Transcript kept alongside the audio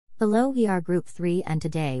Hello, we are Group 3 and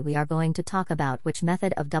today we are going to talk about which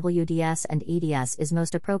method of WDS and EDS is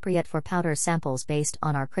most appropriate for powder samples based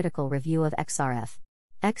on our critical review of XRF.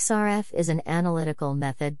 XRF is an analytical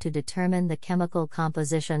method to determine the chemical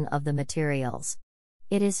composition of the materials.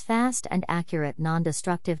 It is fast and accurate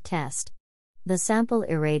non-destructive test. The sample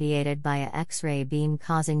irradiated by a X-ray beam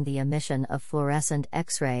causing the emission of fluorescent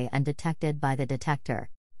X-ray and detected by the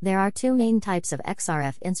detector. There are two main types of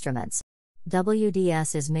XRF instruments.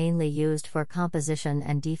 WDS is mainly used for composition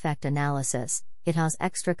and defect analysis. It has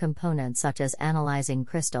extra components such as analyzing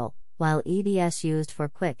crystal, while EDS used for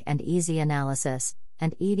quick and easy analysis,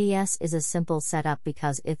 and EDS is a simple setup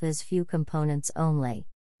because it has few components only.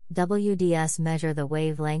 WDS measure the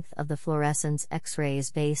wavelength of the fluorescence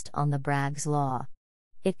X-rays based on the Bragg's law.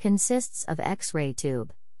 It consists of X-ray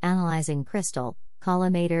tube, analyzing crystal,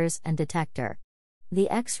 collimators and detector. The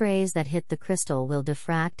X-rays that hit the crystal will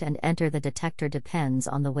diffract and enter the detector depends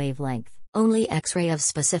on the wavelength. Only X-ray of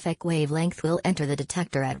specific wavelength will enter the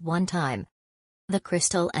detector at one time. The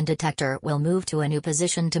crystal and detector will move to a new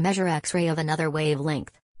position to measure X-ray of another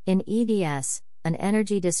wavelength. In EDS, an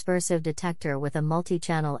energy dispersive detector with a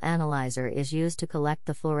multi-channel analyzer is used to collect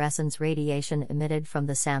the fluorescence radiation emitted from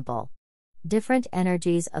the sample. Different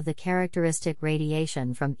energies of the characteristic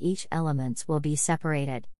radiation from each elements will be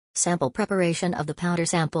separated. Sample preparation of the powder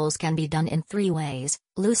samples can be done in three ways.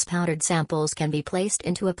 Loose powdered samples can be placed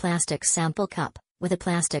into a plastic sample cup, with a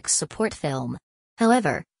plastic support film.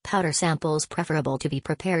 However, powder samples preferable to be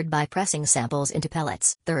prepared by pressing samples into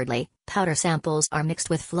pellets. Thirdly, powder samples are mixed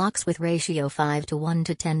with flux with ratio 5:1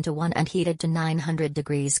 to 10:1 and heated to 900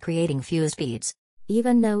 degrees creating fused beads.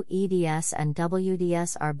 Even though EDS and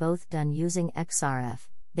WDS are both done using XRF,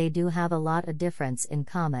 they do have a lot of difference in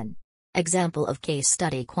common. Example of case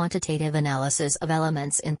study: quantitative analysis of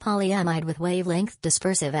elements in polyamide with wavelength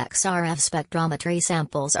dispersive XRF spectrometry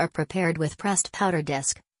samples are prepared with pressed powder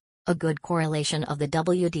disc. A good correlation of the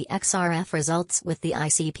WD-XRF results with the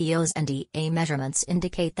ICPOs and EA measurements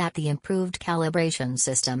indicate that the improved calibration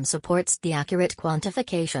system supports the accurate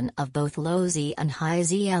quantification of both low Z and high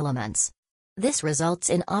Z elements. This results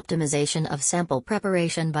in optimization of sample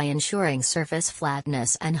preparation by ensuring surface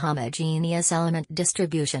flatness and homogeneous element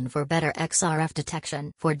distribution for better XRF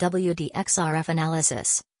detection. For WD-XRF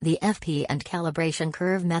analysis, the FP and calibration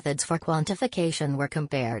curve methods for quantification were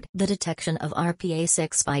compared. The detection of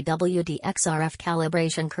RPA6 by WD-XRF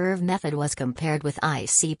calibration curve method was compared with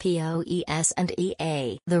ICPO, ES and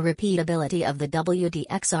EA. The repeatability of the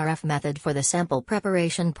WD-XRF method for the sample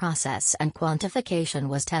preparation process and quantification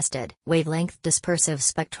was tested. Wavelength dispersive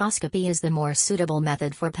spectroscopy is the more suitable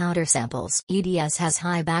method for powder samples. EDS has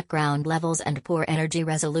high background levels and poor energy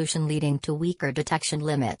resolution leading to weaker detection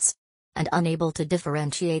limits and unable to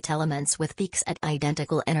differentiate elements with peaks at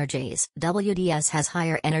identical energies. WDS has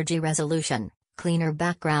higher energy resolution, cleaner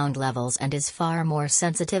background levels and is far more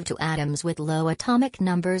sensitive to atoms with low atomic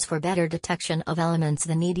numbers for better detection of elements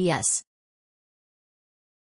than EDS.